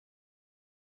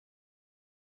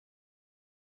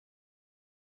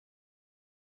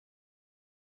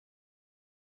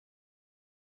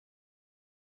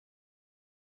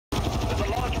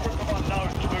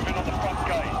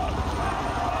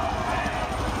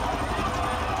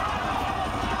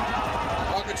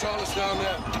Al-Qatala's down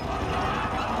there.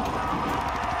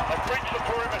 I've breached the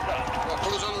perimeter. Well,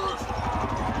 put us on the roof.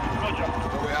 Roger.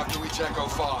 But we have to reach Echo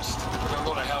fast. We've got a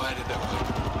lot of hell headed that way.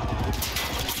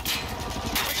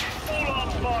 All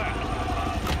arms fire.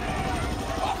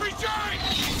 RPG!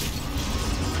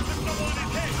 We're on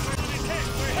his head.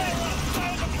 We're hit.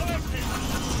 Fire the collective.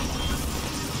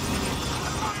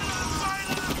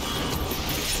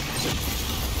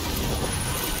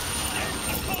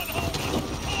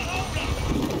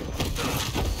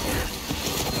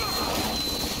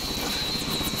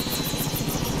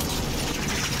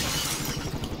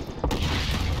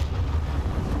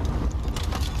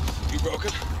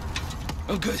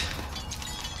 I'm good.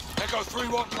 Echo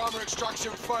 3-1, primary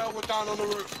extraction failed. We're down on the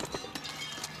roof.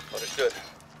 Understood.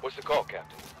 What's the call,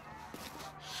 Captain?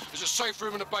 There's a safe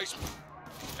room in the basement.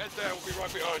 Head there, we'll be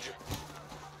right behind you.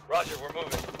 Roger, we're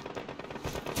moving.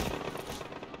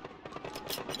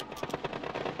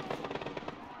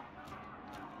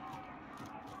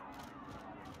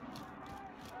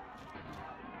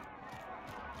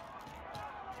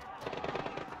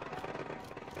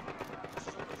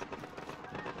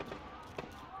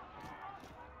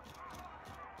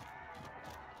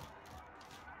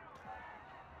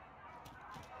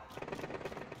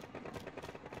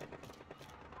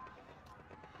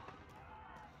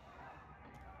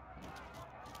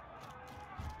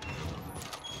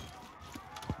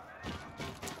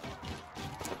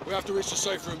 We have to reach the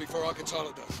safe room before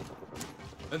Al-Qatala does.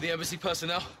 And the embassy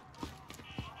personnel?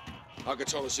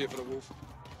 Al-Qatala's here for the wolf.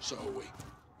 So are we.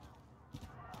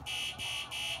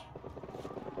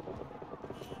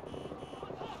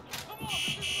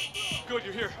 Good,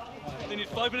 you're here. They need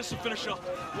 5 minutes to finish up.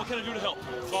 What can I do to help?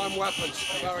 Find weapons.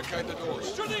 Barricade the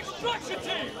doors. To the extraction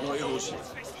team! Not yours.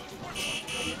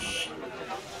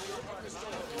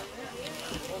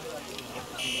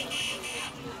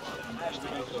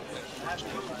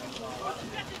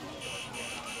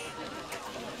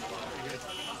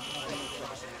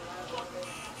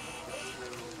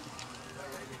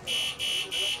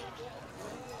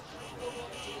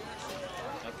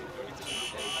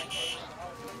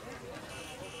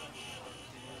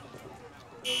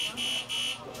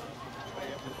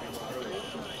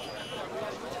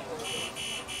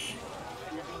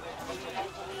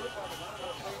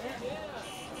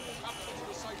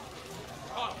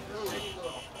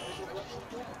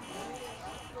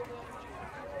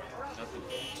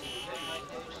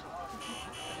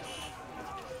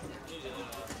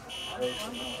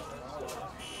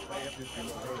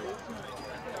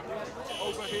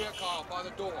 Over here, Kyle, by the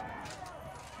door.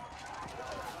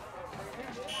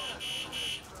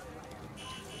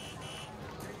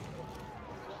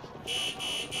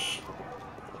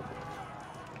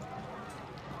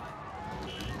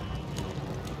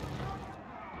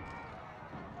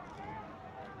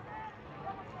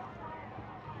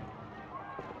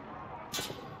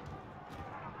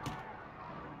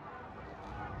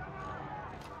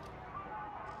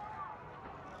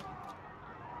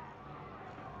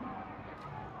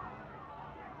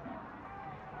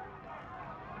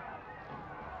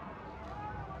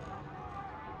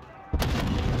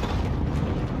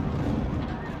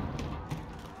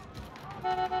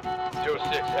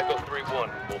 Echo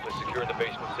 3-1. Wolf is secure in the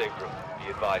basement safe room.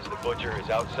 Be advised, the butcher is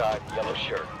outside, yellow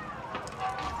shirt.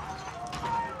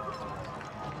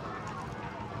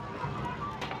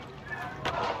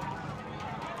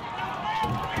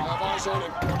 Have eyes on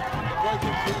him.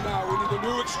 Breaking through now. We need a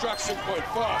new extraction point,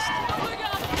 fast.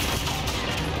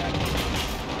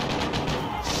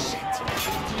 Shit.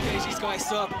 2 days these guys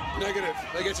sub. Negative.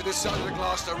 They get to this side of the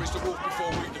glass, they'll reach the wolf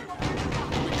before we do.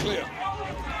 We clear.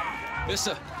 Yes,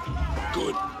 sir.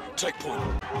 Good. Take point.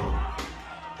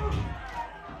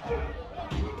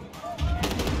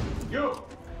 You!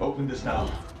 Open this now.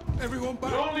 Everyone We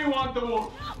back. only want the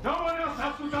wolf. No one else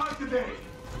has to die today.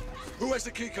 Who has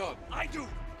the key card? I do!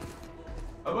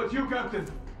 How about you, Captain?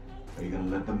 Are you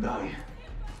gonna let them die?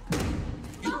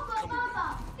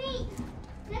 Papa, feet!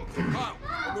 Kyle,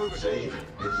 we're moving. Save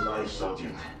his life,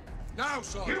 Sergeant. Now, Give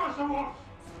Sergeant. us the wolf!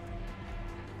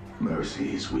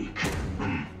 Mercy is weak.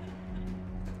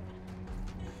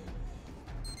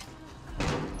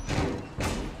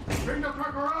 Bring the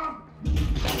truck around!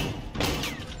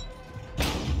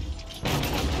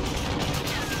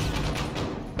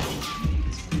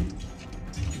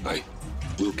 Hey,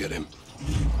 we'll get him.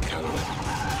 Count on it.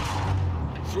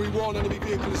 3-1, enemy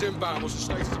vehicle is inbound. What's the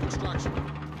status of extraction?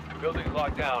 The building's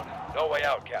locked down. No way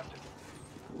out, Captain.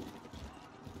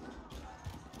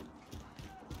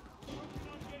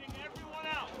 Getting everyone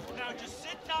out. Now just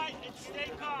sit tight and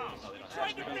stay calm. You're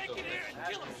trying to make it here and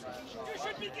kill us. You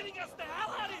should be getting us the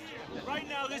hell out of here. Right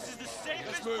now, this is the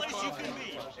safest move, place you Mark. can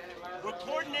be. We're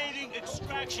coordinating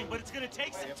extraction, but it's gonna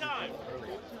take some time.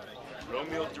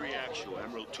 Romeo 3 actual,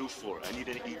 Emerald 2-4. I need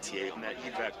an ETA on that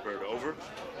evac bird, over.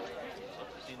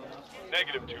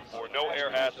 Negative 2-4. No air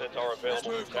assets are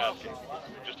available for tasking.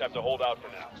 You just have to hold out for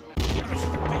now.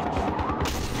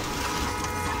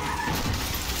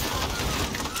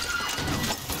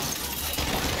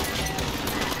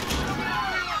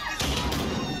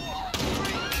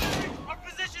 Our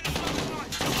position is on the line.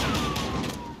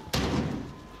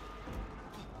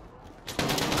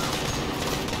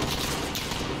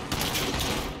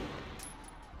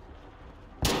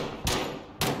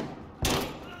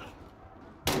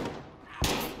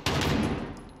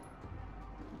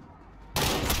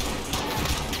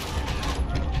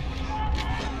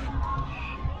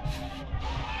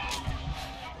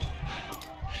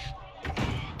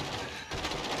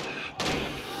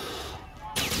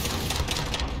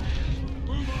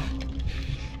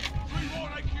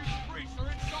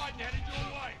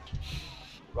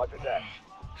 Roger that.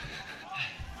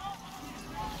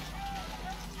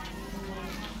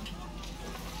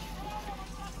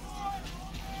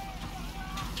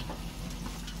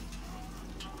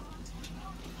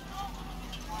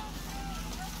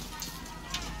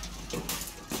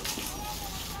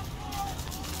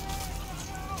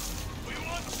 We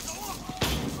want to go up.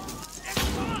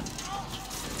 It's on.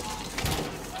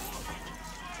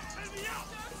 Enemy out.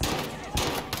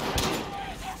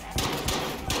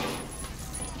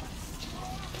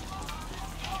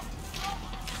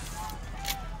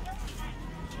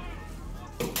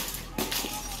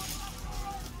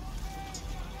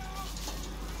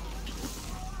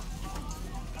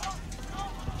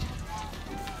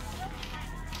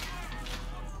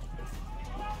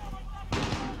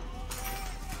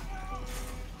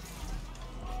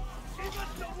 Give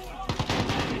us the wood.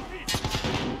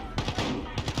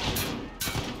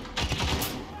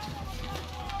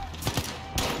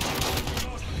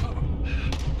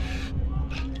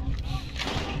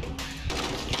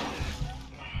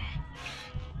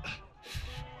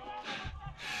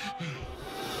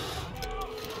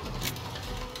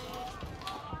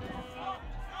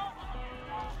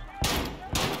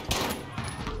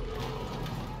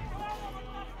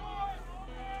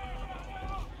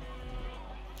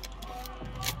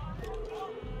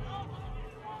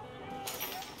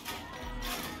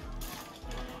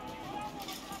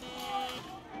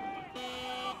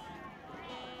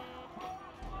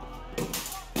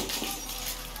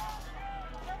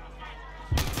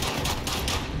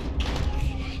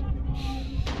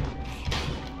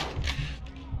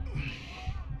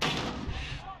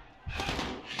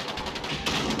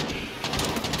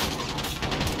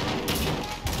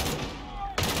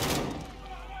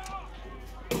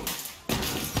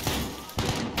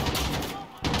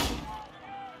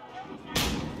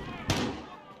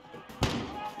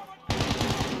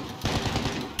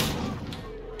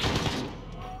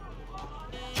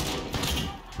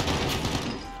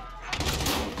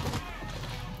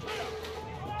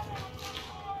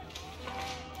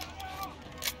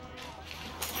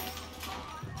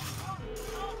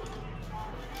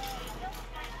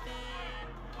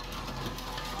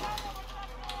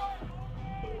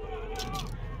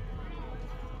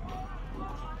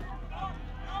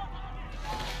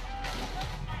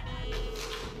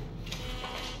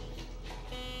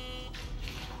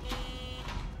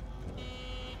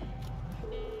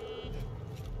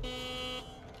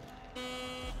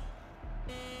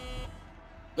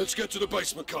 Let's get to the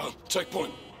basement, Kyle. Take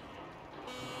point.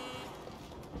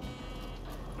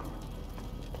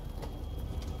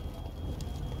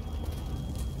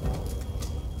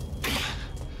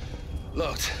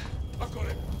 Locked. I've got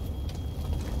it.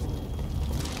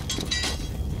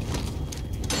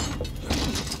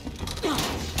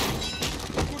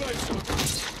 Good aim, son.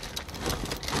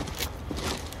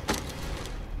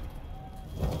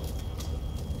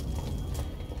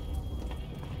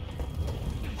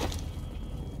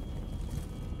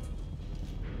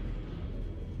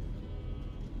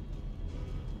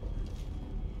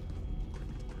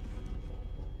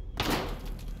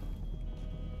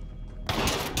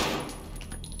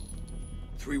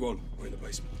 3-1, we're in the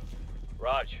basement.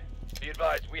 Raj, be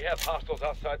advised, we have hostiles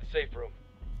outside the safe room.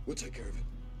 We'll take care of it.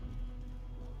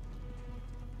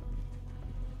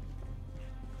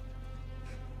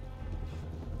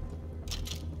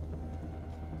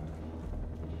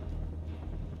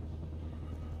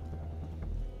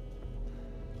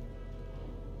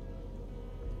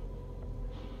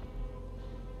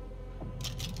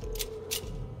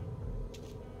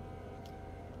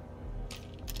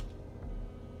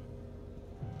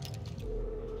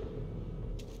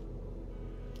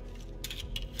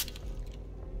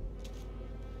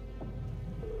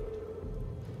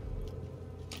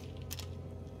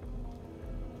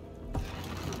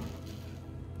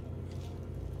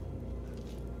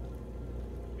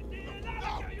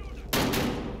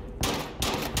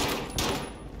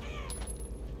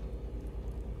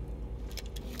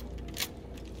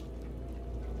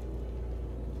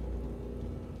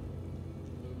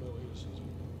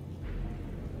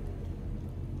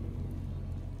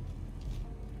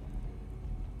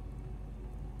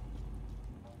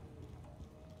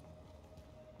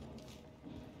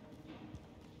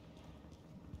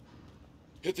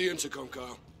 Hit the intercom,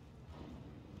 Kyle.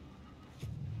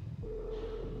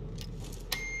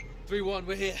 3-1,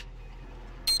 we're here.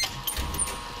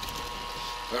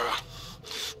 Vera,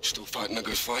 still fighting a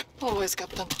good fight? Always,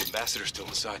 Captain. The ambassador's still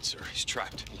inside, sir. He's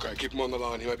trapped. Okay, keep him on the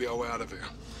line. He may be our way out of here.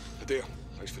 Adir,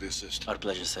 thanks for the assist. Our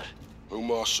pleasure, sir.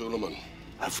 Umar Suleiman.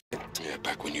 Yeah,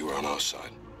 back when you were on our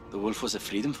side. The wolf was a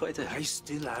freedom fighter? I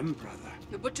still am, brother.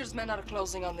 The Butcher's men are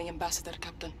closing on the ambassador,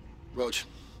 Captain. Rog.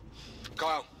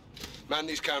 Kyle, man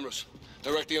these cameras.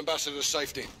 Direct the ambassador to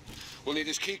safety. We'll need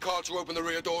his key card to open the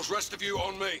rear doors. Rest of you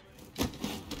on me.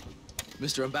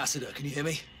 Mr. Ambassador, can you hear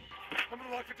me? I'm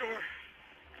gonna lock the door.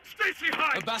 Stacy,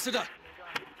 hide! Ambassador!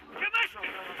 Get my...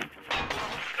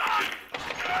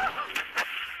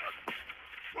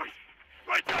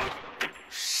 Right down!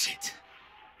 Shit.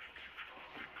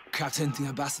 Captain, the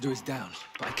ambassador is down,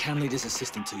 but I can lead his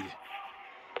assistant to you.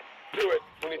 Do it.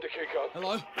 We need the key card.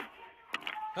 Hello?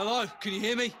 Hello? Can you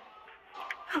hear me?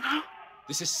 Hello?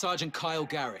 This is Sergeant Kyle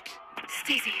Garrick.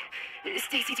 Stacy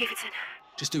Davidson.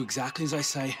 Just do exactly as I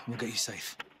say, and we'll get you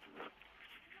safe.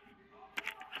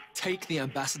 Take the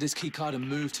ambassador's keycard and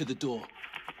move to the door.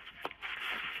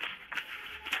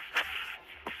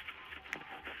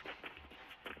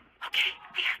 Okay,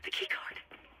 I have the keycard.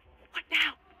 What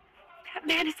now? That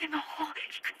man is in the hall.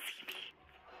 He could see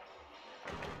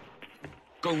me.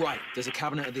 Go right. There's a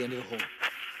cabinet at the end of the hall.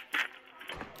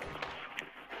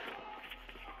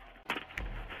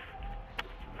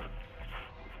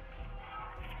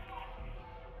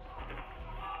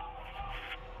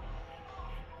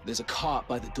 There's a cart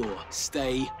by the door.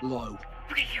 Stay low.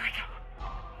 Okay, here I go.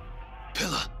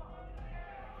 Pillar.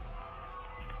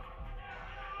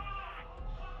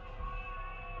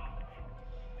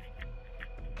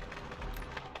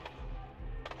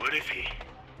 What is he?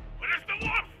 What is the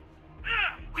wolf?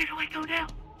 Ah! Where do I go now?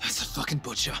 That's the fucking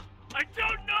butcher. I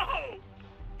don't know!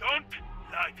 Don't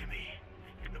lie to me.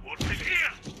 The wolf is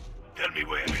here! Tell me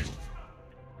where.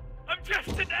 I'm just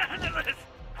an analyst!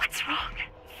 What's wrong?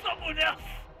 Someone else!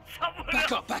 Someone Back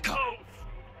else up, back up! knows.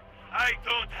 I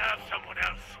don't have someone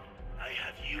else. I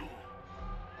have you.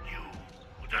 You,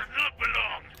 who does not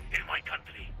belong in my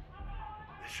country.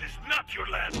 This is not your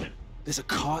land. There's a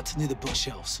cart near the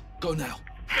bookshelves. Go now.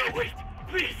 No, wait,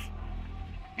 please!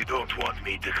 You don't want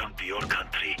me to come to your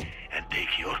country and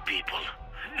take your people?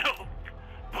 No,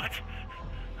 but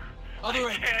Other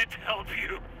I end. can't help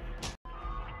you.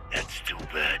 That's too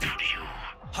bad for you.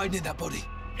 Hide in that body.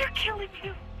 They're killing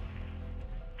you.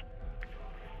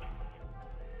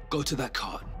 Go to that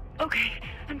cart. Okay,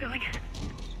 I'm going.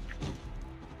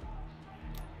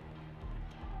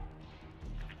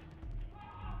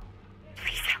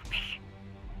 Please help me.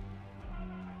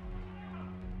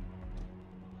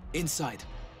 Inside.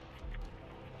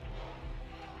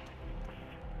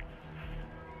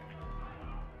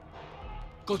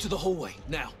 Go to the hallway,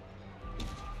 now.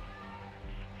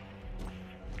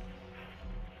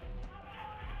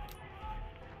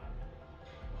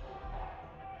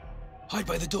 Hide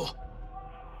by the door.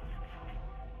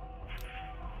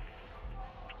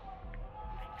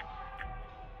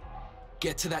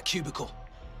 Get to that cubicle.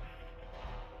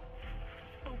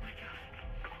 Oh my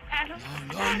God.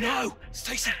 Adam? No.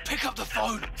 Stacy, pick up the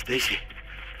phone. Stacy.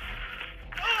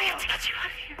 We have to get you out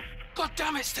of here. God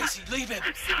damn it, Stacy, leave him.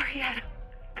 I'm sorry, Adam.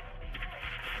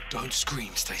 Don't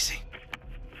scream, Stacy.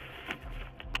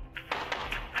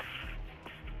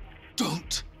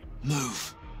 Don't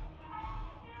move.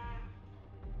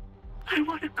 I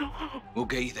want to go home. We'll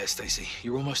get you there, Stacy.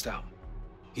 You're almost out.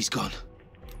 He's gone.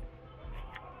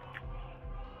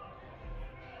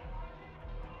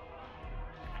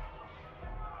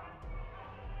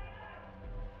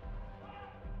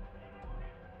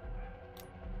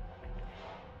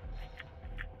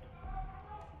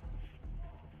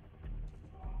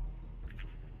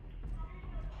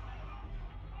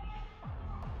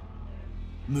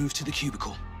 Move to the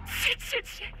cubicle. Shit.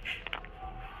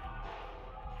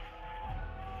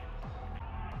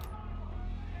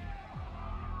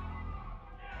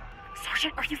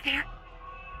 Sergeant, are you there?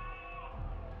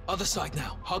 Other side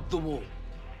now. Hug the wall.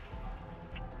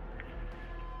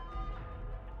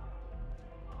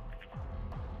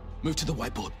 Move to the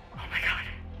whiteboard. Oh my God.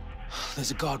 There's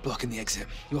a guard blocking the exit.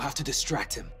 You'll have to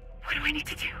distract him. What do I need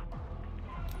to do?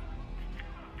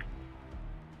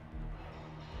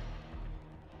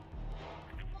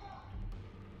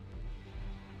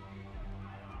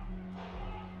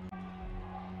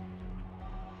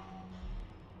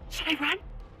 Should I run?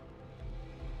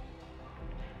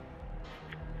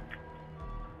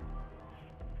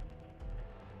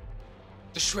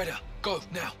 The shredder. Go,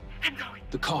 now. I'm going.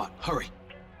 The cart. Hurry.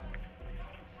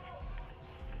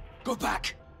 Go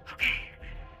back. Okay.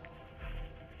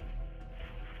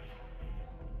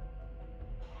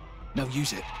 Now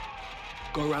use it.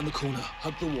 Go around the corner,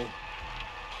 hug the wall.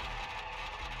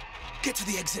 Get to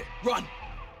the exit, run!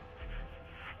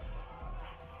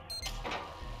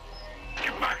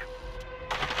 Get back!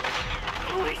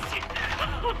 Holy shit!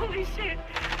 Holy shit!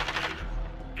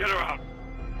 Get her out!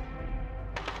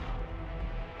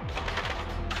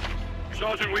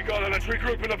 Sergeant, we got her. Let's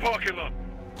regroup in the parking lot.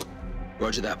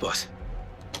 Roger that, boss.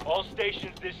 All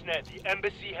stations this net. The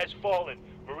embassy has fallen.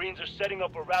 Marines are setting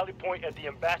up a rally point at the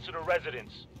ambassador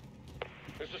residence.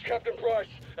 This is Captain Price,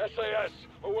 SAS.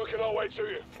 We're working our way to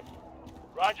you.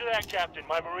 Roger that, Captain.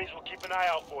 My Marines will keep an eye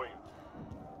out for you.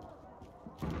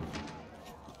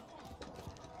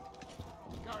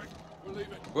 Garrick, we're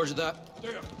leaving. Roger that.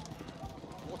 There.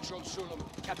 Watch on Suleiman.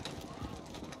 Captain.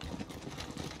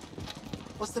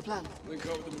 What's the plan? Link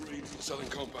up with the Marines in the southern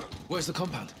compound. Where's the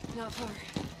compound? Not far.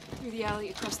 Through the alley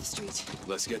across the street.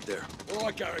 Let's get there. All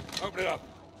right, Garrick. Open it up.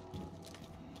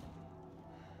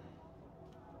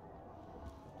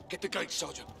 Get the gate,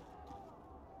 Sergeant.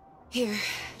 Here.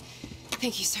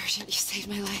 Thank you, Sergeant. You saved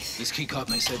my life. This keycard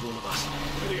may save all of us.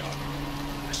 Here they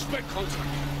are. Expect contact.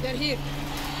 They're here.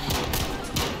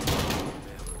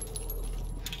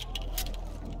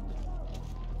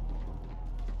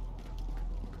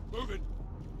 Moving.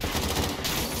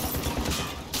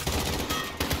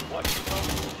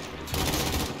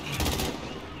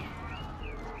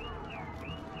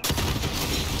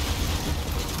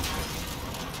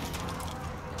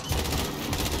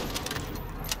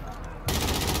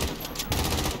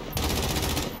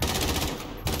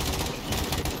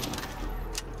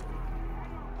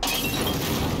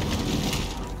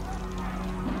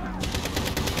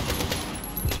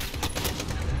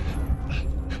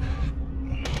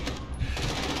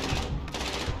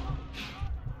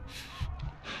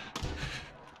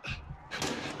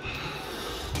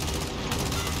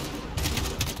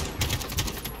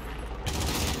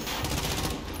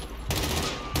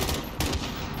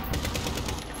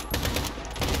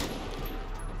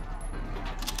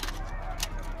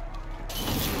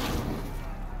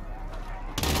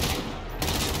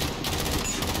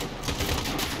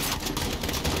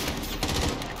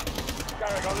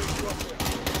 I'll leave you up here.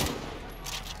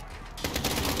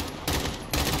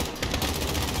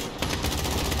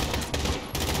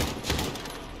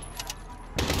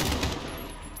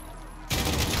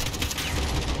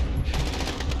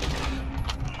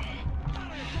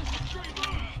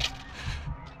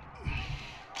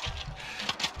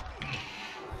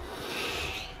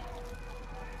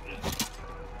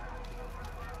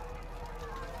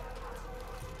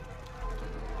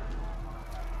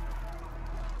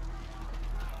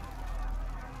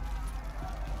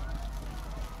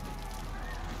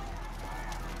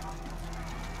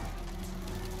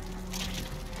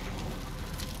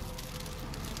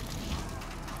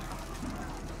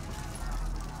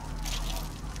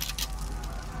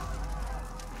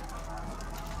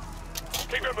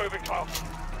 Keep it moving, Kyle.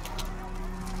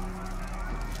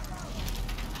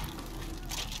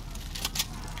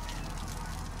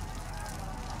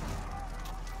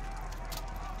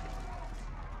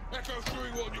 Echo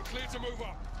 3-1, you're clear to move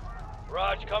up.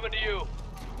 Raj, coming to you.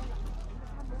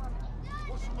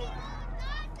 What's the move?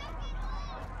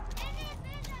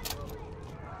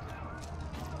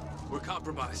 We're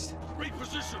compromised.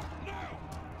 Reposition, now!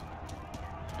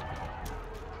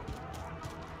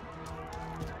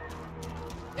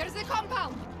 There's the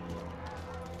compound!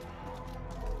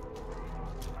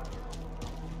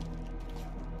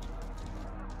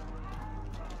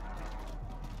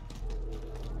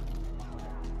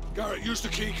 Garrett, use the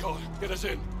key card. Get us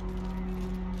in.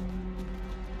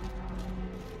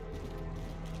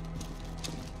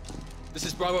 This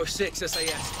is Bravo 6, SAS.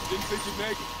 Didn't think you'd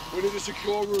make it. We need a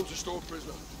secure room to store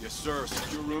prisoner. Yes, sir.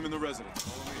 Secure room in the residence.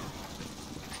 Follow me.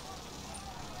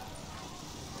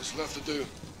 What's left to do?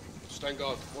 Stand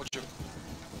guard. Watch him.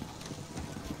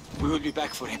 We will be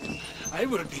back for him. I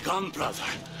will be gone, brother,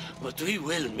 but we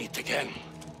will meet again.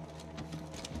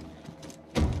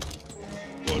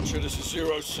 Roger, this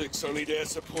is 06. I need air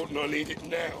support and I need it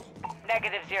now.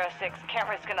 Negative 06. Can't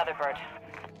risk another bird.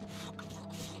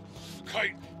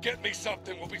 Kate, get me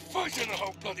something. We'll be fighting the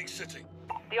whole bloody city.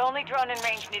 The only drone in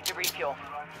range needs a refuel.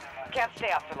 Can't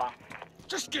stay out for long.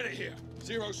 Just get it here.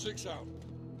 06 out.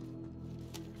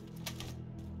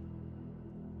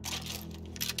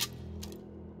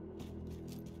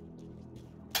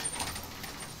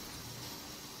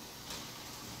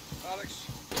 Alex,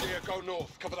 yeah, go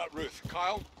north. Cover that roof.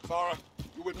 Kyle, Farah,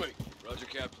 you with me? Roger,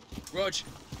 Captain. Rog.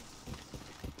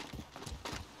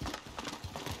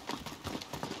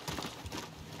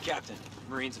 Captain,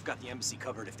 Marines have got the embassy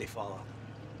covered if they follow.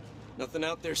 Nothing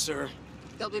out there, sir.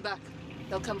 They'll be back.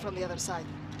 They'll come from the other side.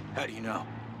 How do you know?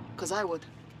 'Cause I would.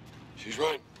 She's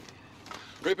right.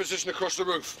 Reposition across the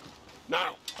roof.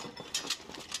 Now!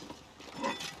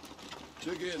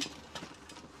 Dig in.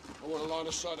 I want a line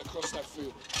of sight across that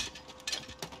field.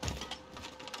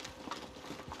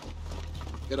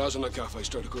 Get eyes on that cafe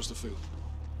straight across the field.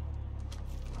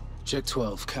 Check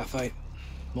 12, cafe.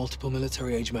 Multiple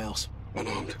military-age males.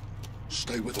 Unarmed.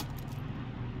 Stay with them.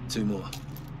 2 more.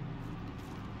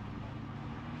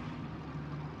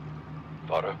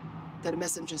 Father, They're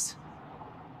messengers.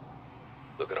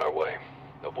 looking our way.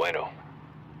 No bueno.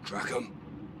 Track them.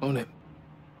 On it.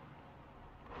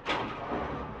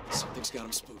 Something's got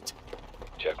him spooked.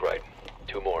 Check right.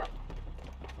 2 more.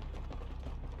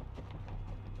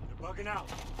 They're bugging out.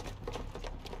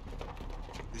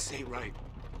 This ain't right.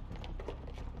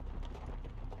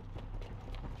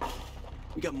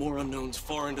 We got more unknowns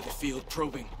far into the field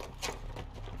probing.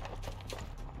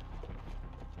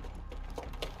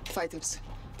 Fighters.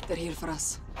 They're here for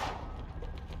us.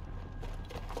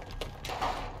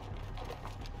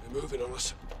 They're moving on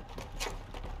us.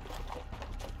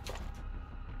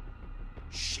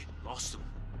 Shit, lost them.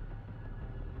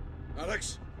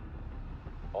 Alex?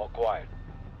 All quiet.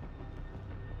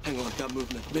 Hang on, got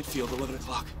movement. Midfield, 11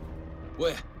 o'clock.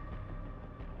 Where?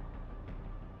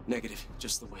 Negative,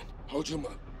 just the wind. Hold your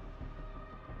mouth.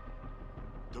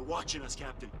 They're watching us,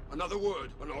 Captain. Another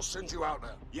word, and I'll send you out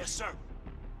there. Yes, sir.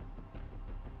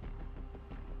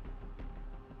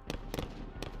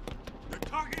 They're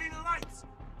targeting the lights.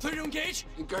 Clear to engage?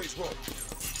 Engage what?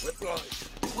 We're blind.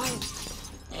 Quiet.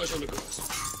 Eyes on the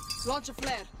grass. Launch a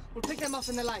flare. We'll pick them off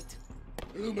in the light.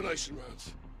 Illumination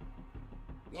rounds.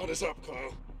 Light us up,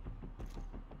 Kyle.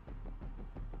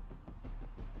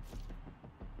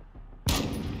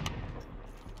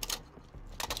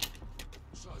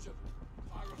 Sergeant,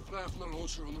 fire a flare from the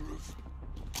launcher on the roof.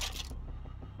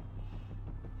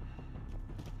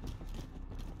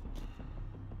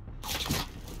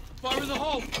 Fire in the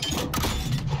hole!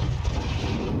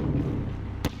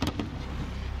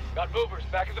 Got movers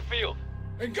back in the field.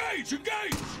 Engage!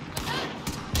 Engage!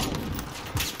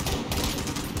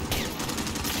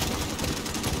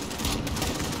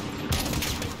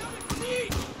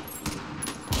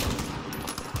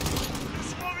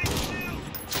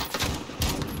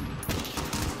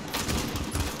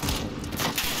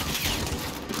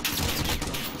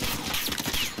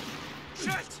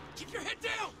 Keep your head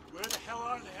down! Where the hell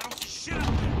are they? I don't see shit out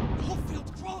there. The whole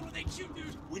field's crawling with HQ,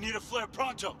 dude! We need a flare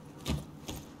pronto.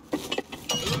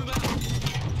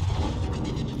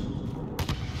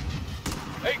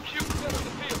 HQ center of the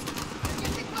field.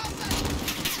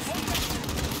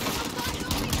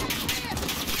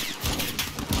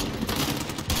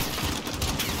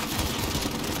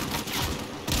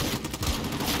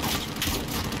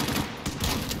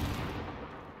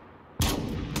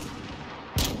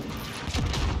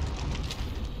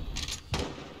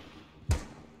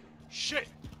 Shit!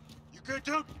 You good,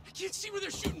 dude? I can't see where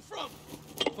they're shooting from!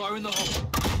 Fire in the hole.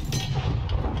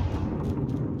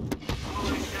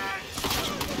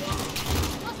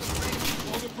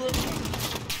 On the perimeter.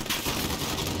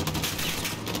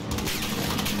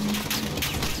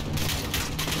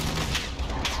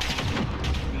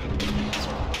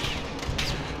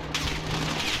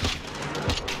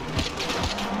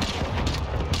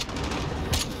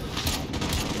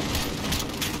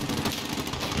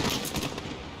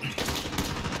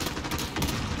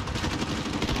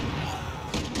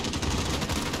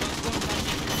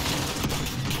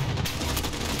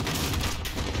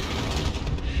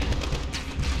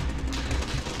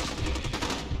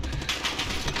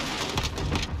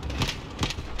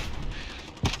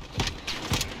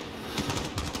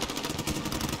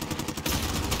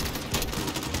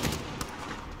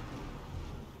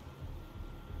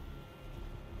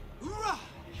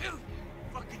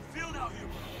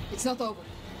 It's not over.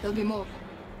 There'll be more.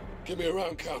 Give me a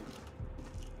round count.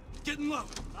 Getting low.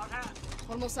 About half.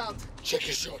 Almost out. Check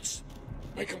your shots.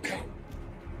 Make them count.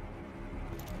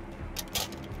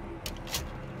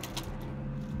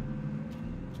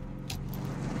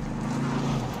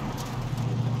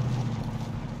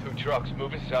 Two trucks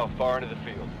moving south far into the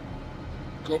field.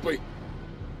 Copy.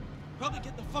 Probably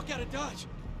get the fuck out of Dodge.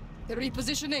 They're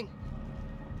repositioning.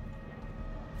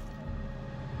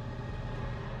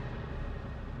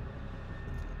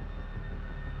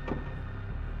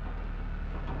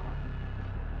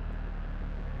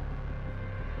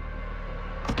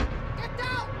 Get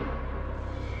down!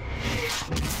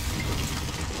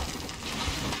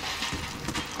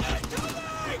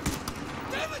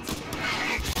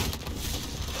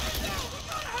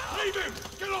 Leave him!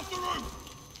 Get off the roof!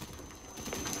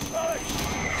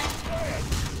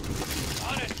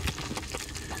 On it!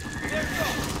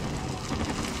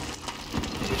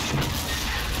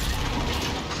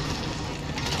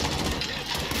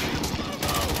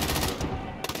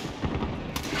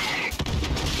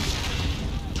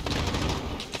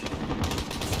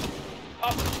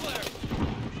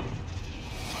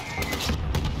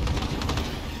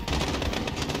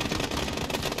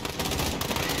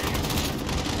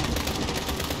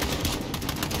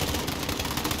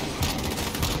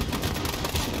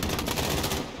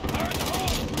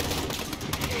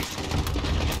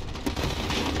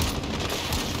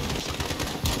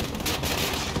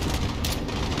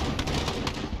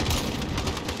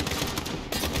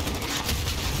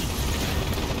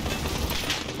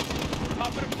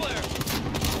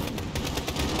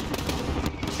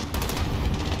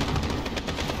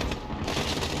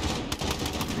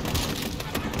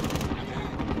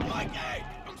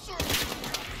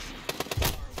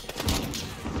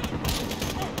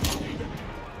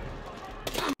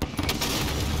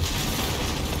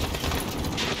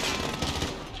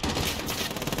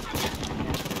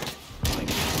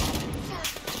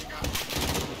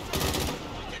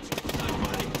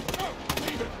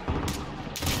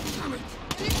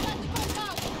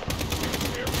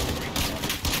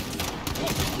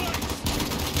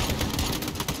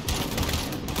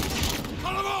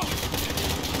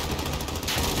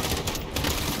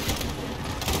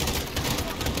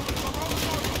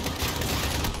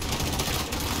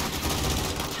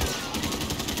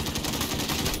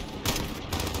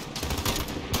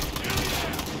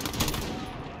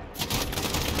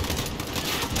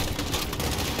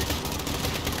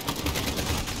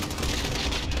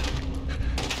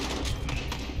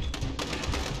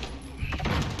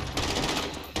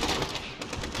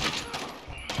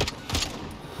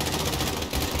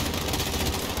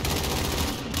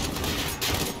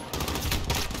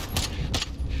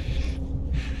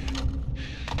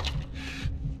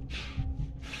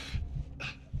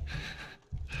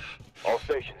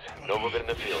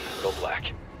 1, go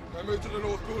black. I move to the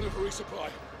north building for resupply.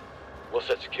 We'll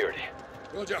set security.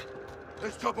 Roger.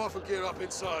 Let's top off and gear up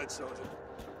inside, Sergeant.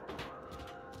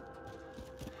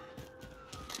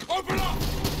 Open up!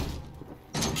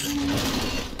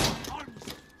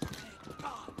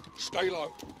 Stay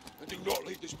low, and do not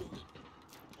leave this building.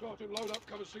 Sergeant, load up,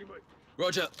 come and see me.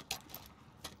 Roger.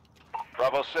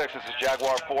 Bravo 6, this is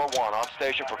Jaguar 4-1. On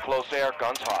station for close air,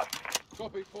 guns hot.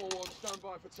 Copy, 4-1, stand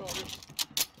by for target.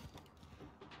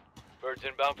 Birds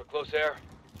inbound for close air.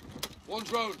 One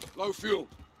drone, low fuel.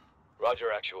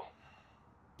 Roger, actual.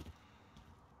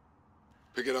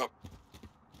 Pick it up.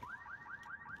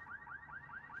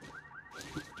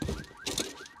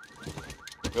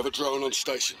 We have a drone on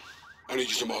station. I need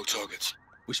you to mark targets.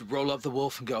 We should roll up the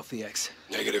wolf and get off the X.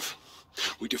 Negative.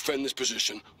 We defend this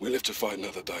position. We live to fight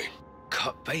another day.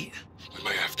 Cut bait? We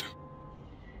may have to.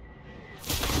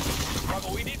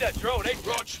 Bravo, we need that drone, eh?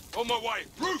 Rog, on my way.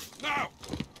 Roof, now!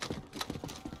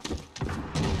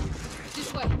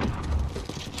 This way.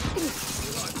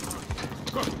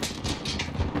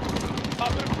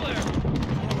 Pop and flare.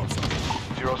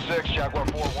 06, Jaguar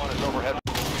 4-1 is overhead.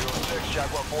 06,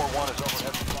 Jaguar 4-1 is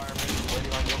overhead. Fireman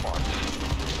waiting on your mark.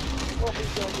 Copy,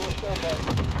 Jaguar, stand by.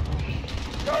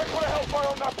 Guys, put a hellfire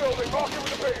on that building. Mark it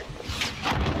with a beam.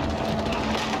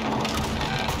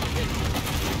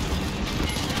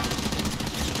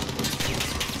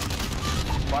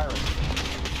 Firing.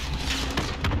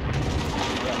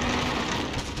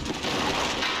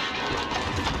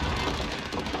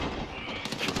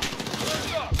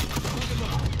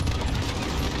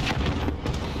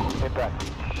 Impact.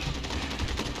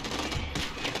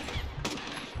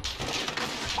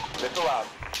 Missile out.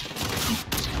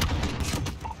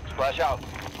 Splash out.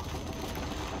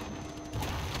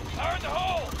 Fire in the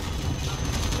hole!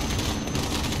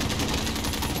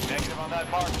 Negative on that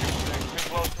mark. Too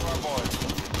close to our boys.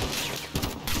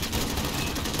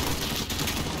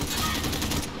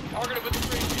 Targeted with the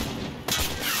green.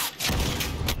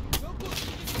 Don't push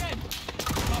this again.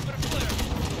 Pop and flare.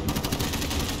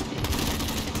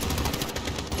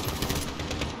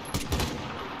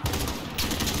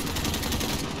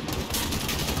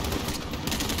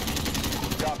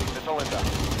 Copy. Missile inbound.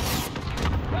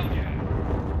 Hell yeah!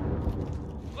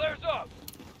 Flares up!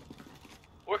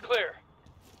 We're clear.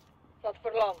 Not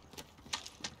for long.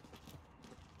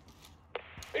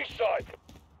 East side.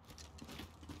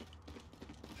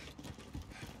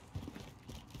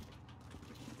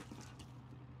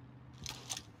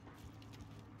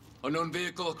 Unknown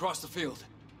vehicle across the field.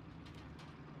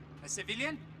 A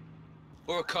civilian?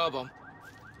 Or a car bomb.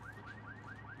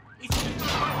 Did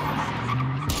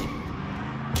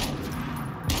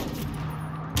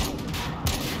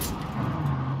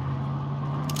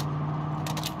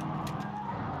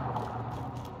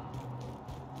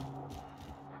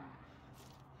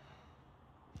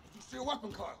you see a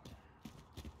weapon, Kyle?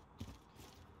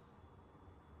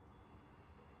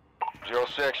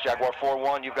 06, Jaguar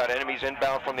 4-1, you've got enemies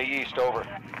inbound from the east, over.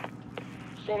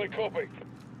 Solid copy.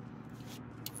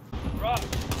 Rock.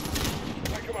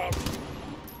 Take him out.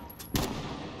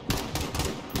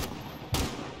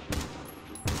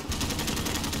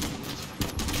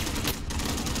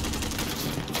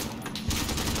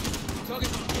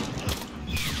 Target.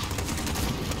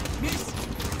 Miss.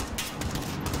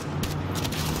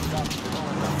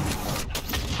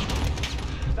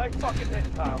 Nice fucking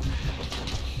hit, Kyle.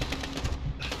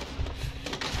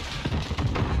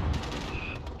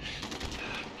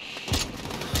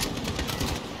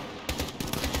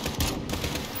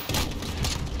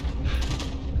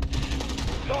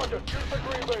 Sergeant, use the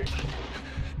green bait.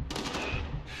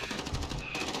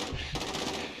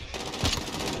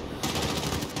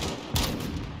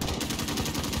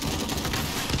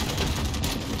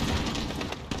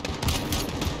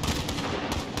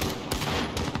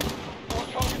 Our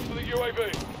targets for the UAV.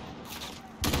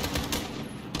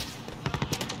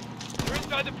 You're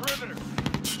inside the perimeter.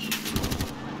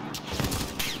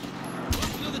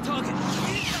 Let's do the target.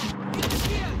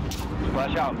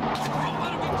 Splash out.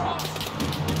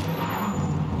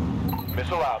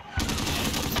 Missile out.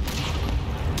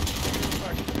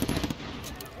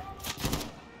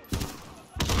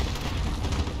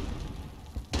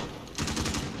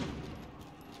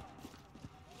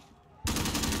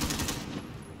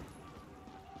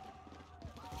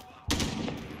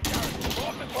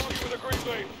 Mark the target with a green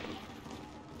beam.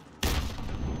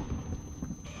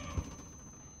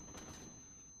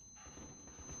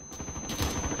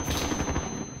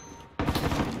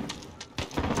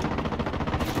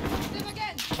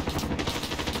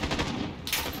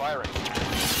 Firing.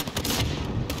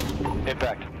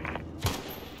 Impact.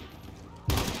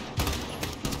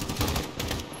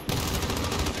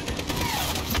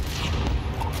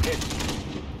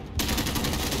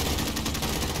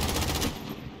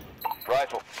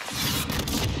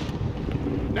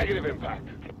 Negative impact.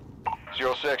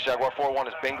 06, Jaguar 4-1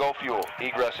 is bingo fuel.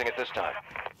 Egressing at this time.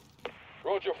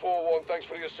 Roger 4-1, thanks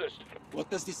for the assist. What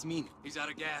does this mean? He's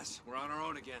out of gas. We're on our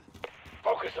own again.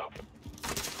 Focus up.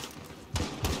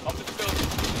 Up to the building.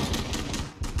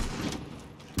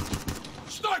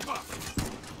 Sniper!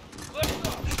 Left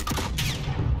up.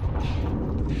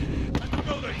 At the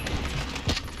building.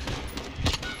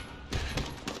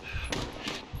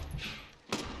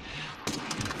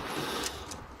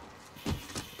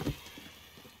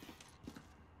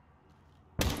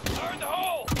 Fire in the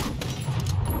hole!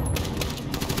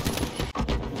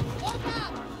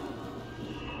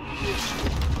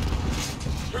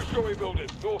 Two-story building,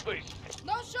 northeast.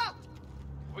 No shot!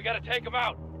 We gotta take him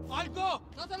out. I'll go!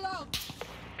 Not allowed!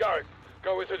 Garrick,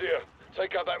 go with Adir.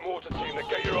 Take out that mortar team and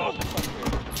get your asses back here.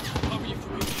 Cover you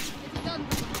for me. It's done.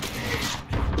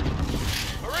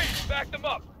 Marines, back them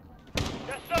up.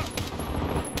 Yes, sir.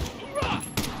 Hoorah!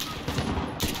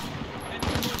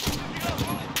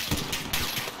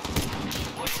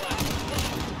 What's that?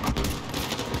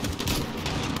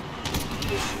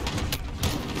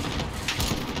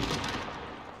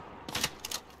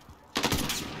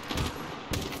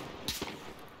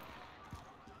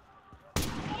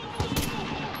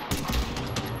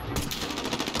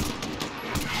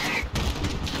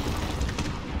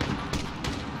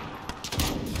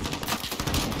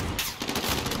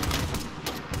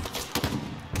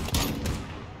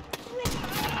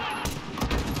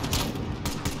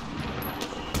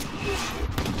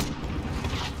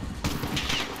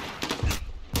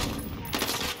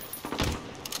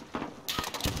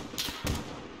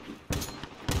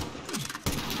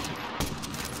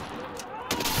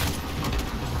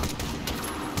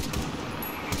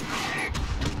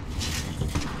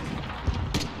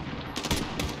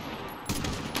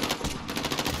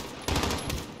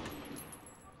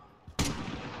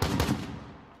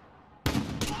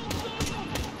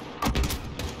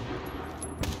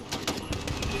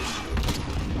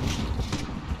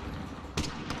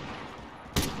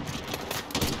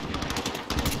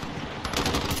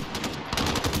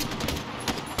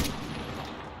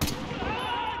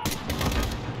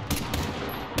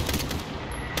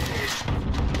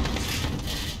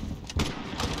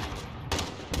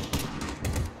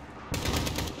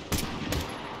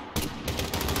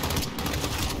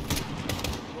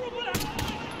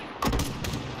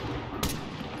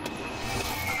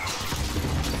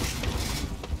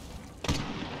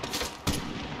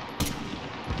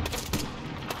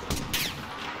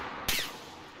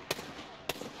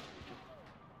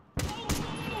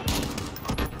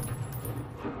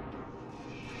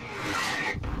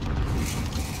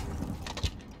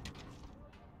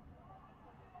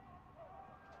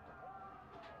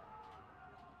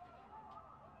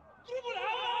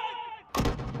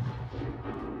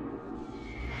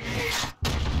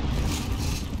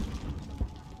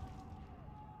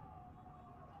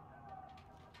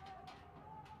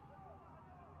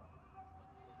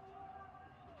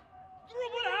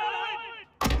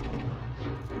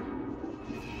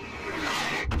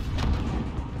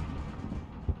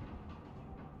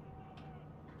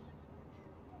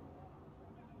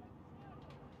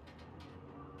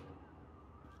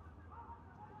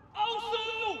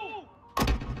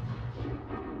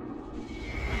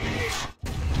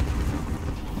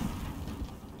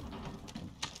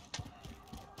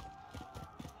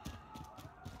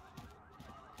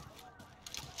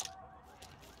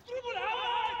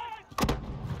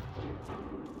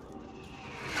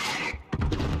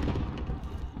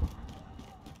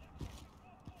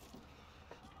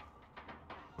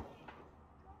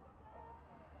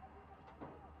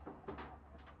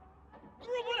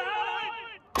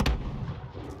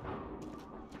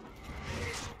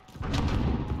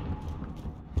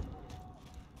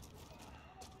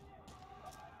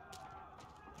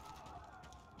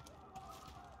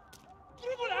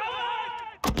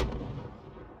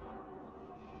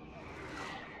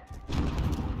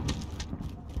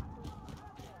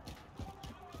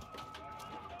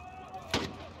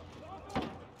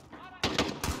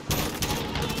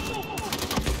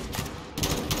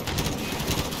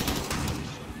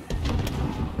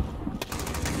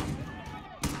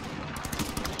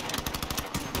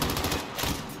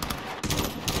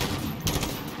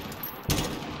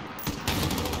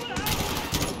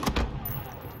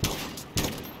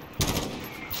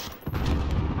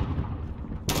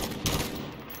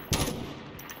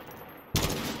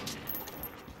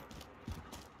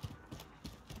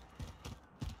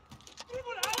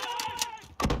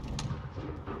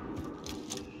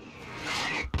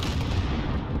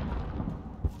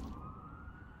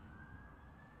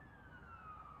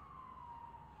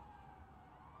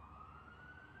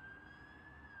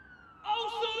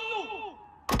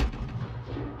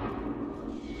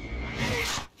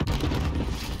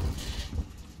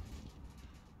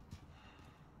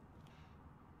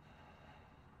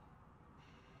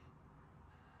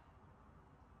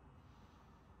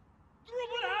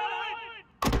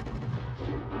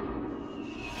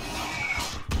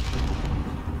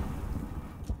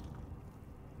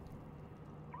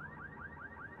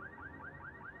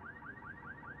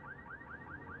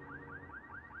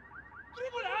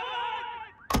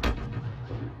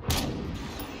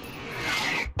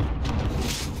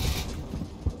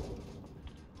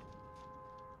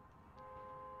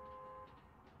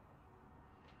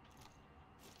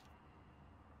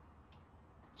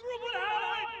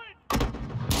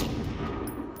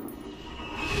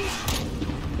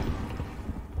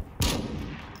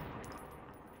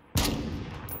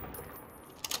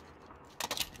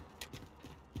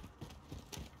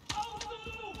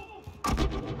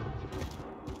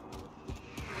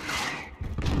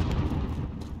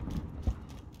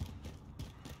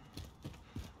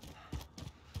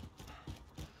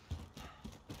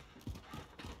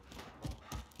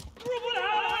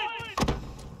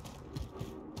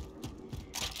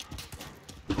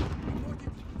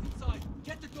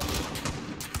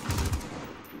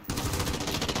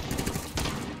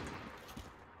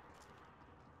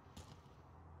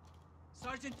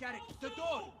 Sergeant Garrick, the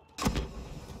door!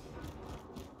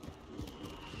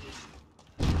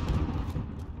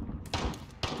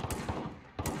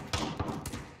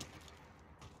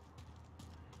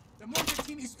 The mortar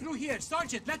team is through here.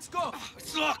 Sergeant, let's go!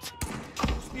 It's locked!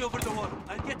 Push me over the wall.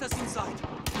 I'll get us inside.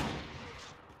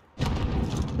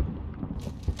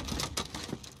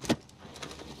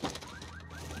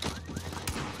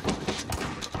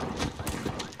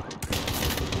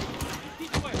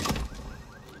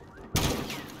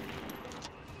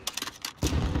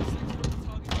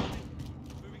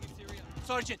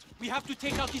 Sergeant, we have to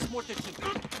take out this mortar team.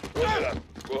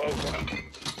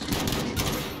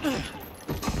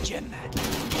 Gem man.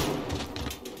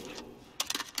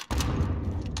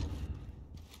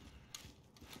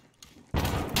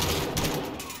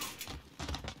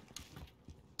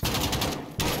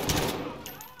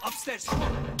 Upstairs.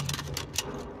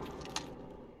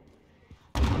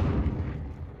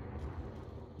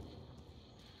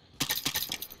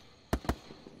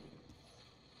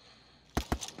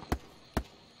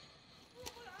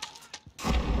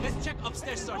 Let's check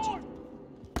upstairs, Sergeant.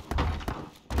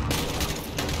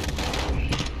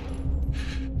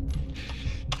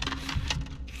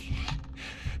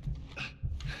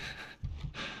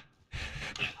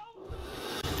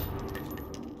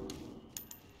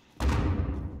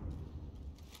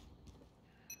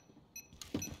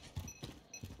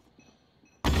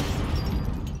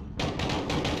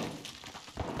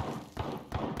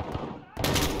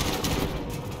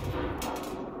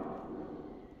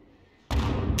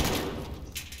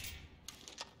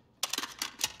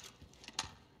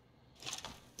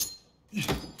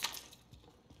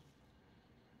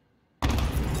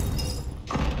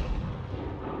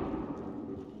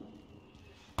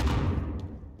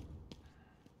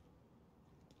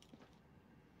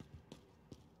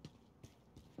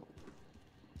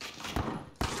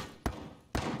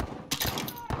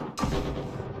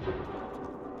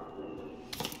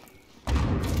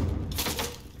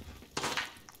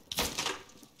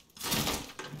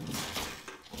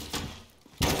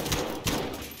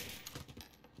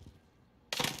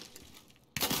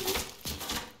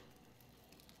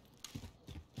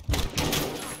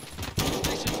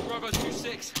 Bravo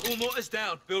 2-6. All mortars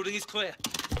down. Building is clear.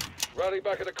 Rally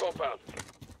back at the compound.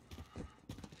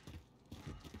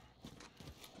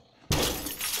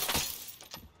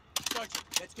 Sergeant,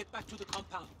 let's get back to the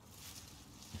compound.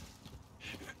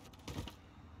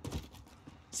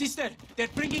 Sister, they're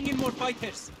bringing in more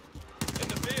fighters. In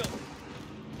the field.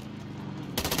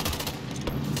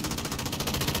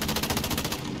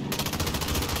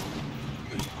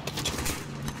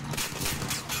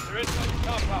 They're inside the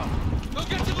compound. Go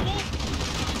get to the wall!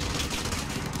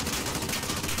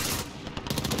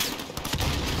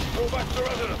 Go back to the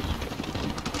residence.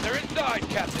 They're inside,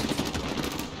 Captain.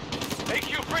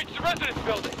 AQ breached the residence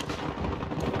building.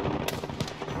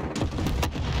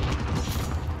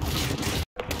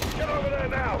 Get over there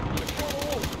now. Secure the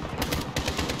wall.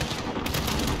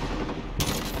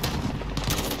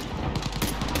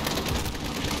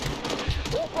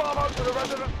 All Bravo to the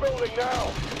residence building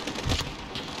now.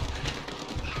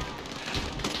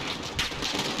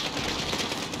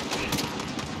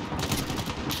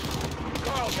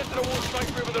 Get to the wall straight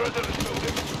through with the residence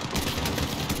building.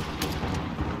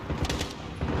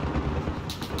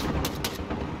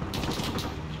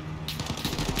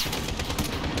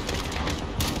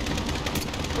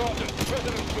 Sergeant,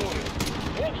 residence building.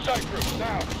 Wall safe room,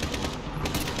 now.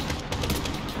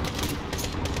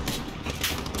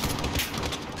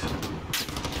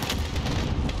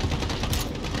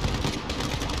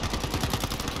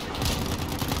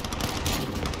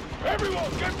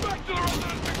 Get back to the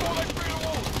residence before they free the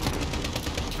wall!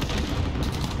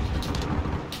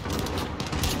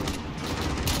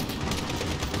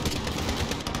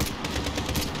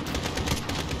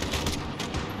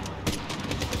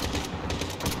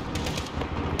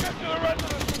 Get to the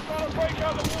residence and try to break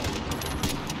out the wall!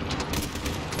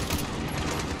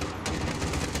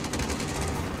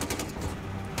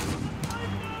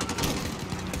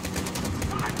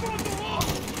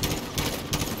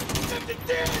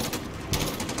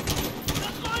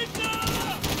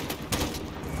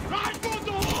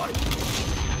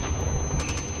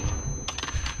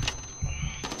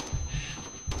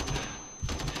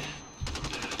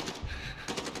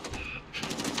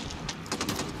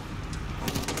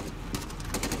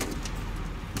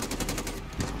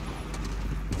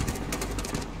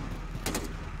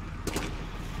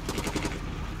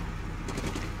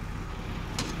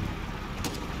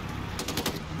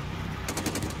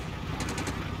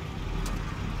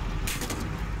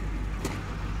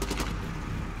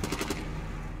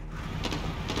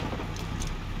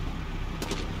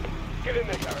 Get in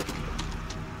there, Garrett.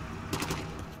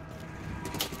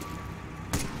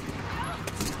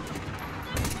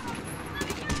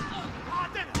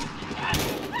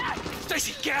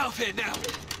 Stacy, get out of here now!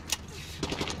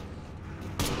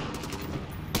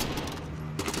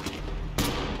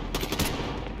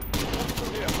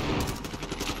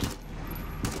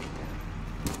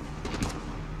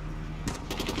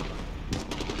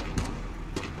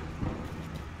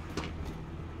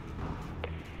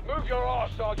 Move your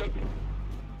arse, Sergeant.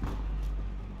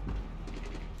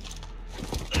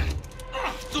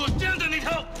 Doors down, I need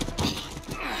help!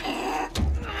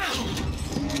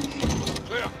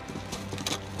 Clear.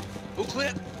 All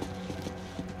clear?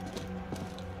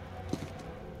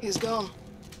 He's gone.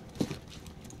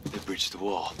 They breached the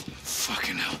wall.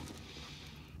 Fucking hell.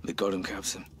 They got him,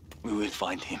 Captain. We will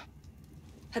find him.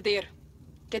 Hadir,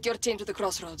 get your team to the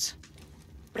crossroads.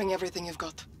 Bring everything you've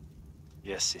got.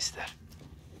 Yes, sister.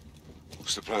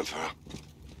 What's the plan, Farah?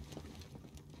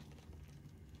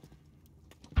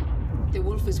 The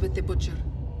wolf is with the butcher.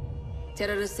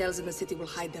 Terrorist cells in the city will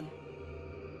hide them.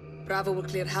 Bravo will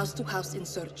clear house to house in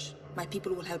search. My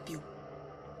people will help you.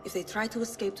 If they try to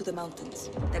escape to the mountains,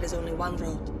 there is only one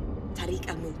road. Tariq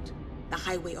al-Mut, the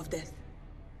highway of death.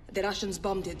 The Russians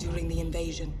bombed it during the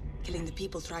invasion, killing the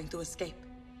people trying to escape.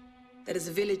 There is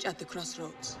a village at the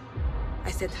crossroads.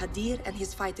 I sent Hadir and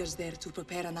his fighters there to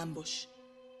prepare an ambush.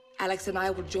 Alex and I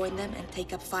will join them and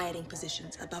take up firing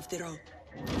positions above the road,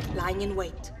 lying in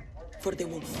wait for the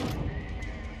wolf.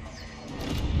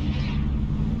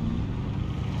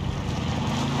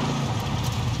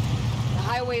 The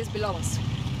highway is below us.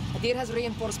 Hadir has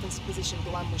reinforcements positioned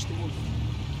to ambush the wolf.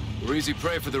 We're easy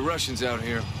prey for the Russians out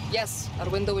here. Yes, our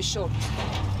window is short.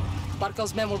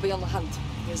 Barkov's men will be on the hunt.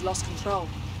 He has lost control.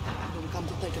 He will come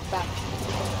to take it back.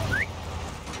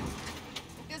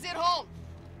 Is it home?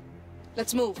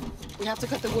 Let's move. We have to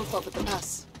cut the wolf off at the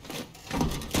pass.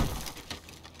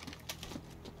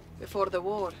 Before the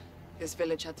war, this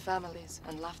village had families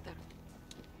and laughter.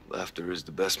 Laughter is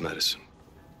the best medicine.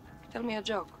 Tell me a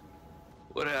joke.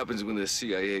 What happens when the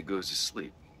CIA goes to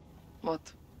sleep? What?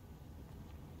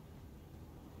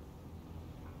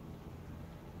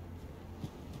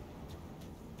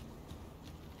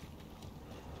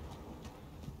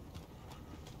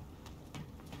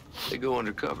 They go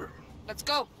undercover. Let's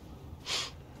go.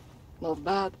 Not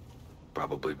bad.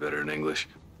 Probably better in English.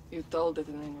 You told it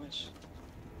in English.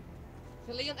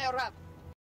 Chilean Arab.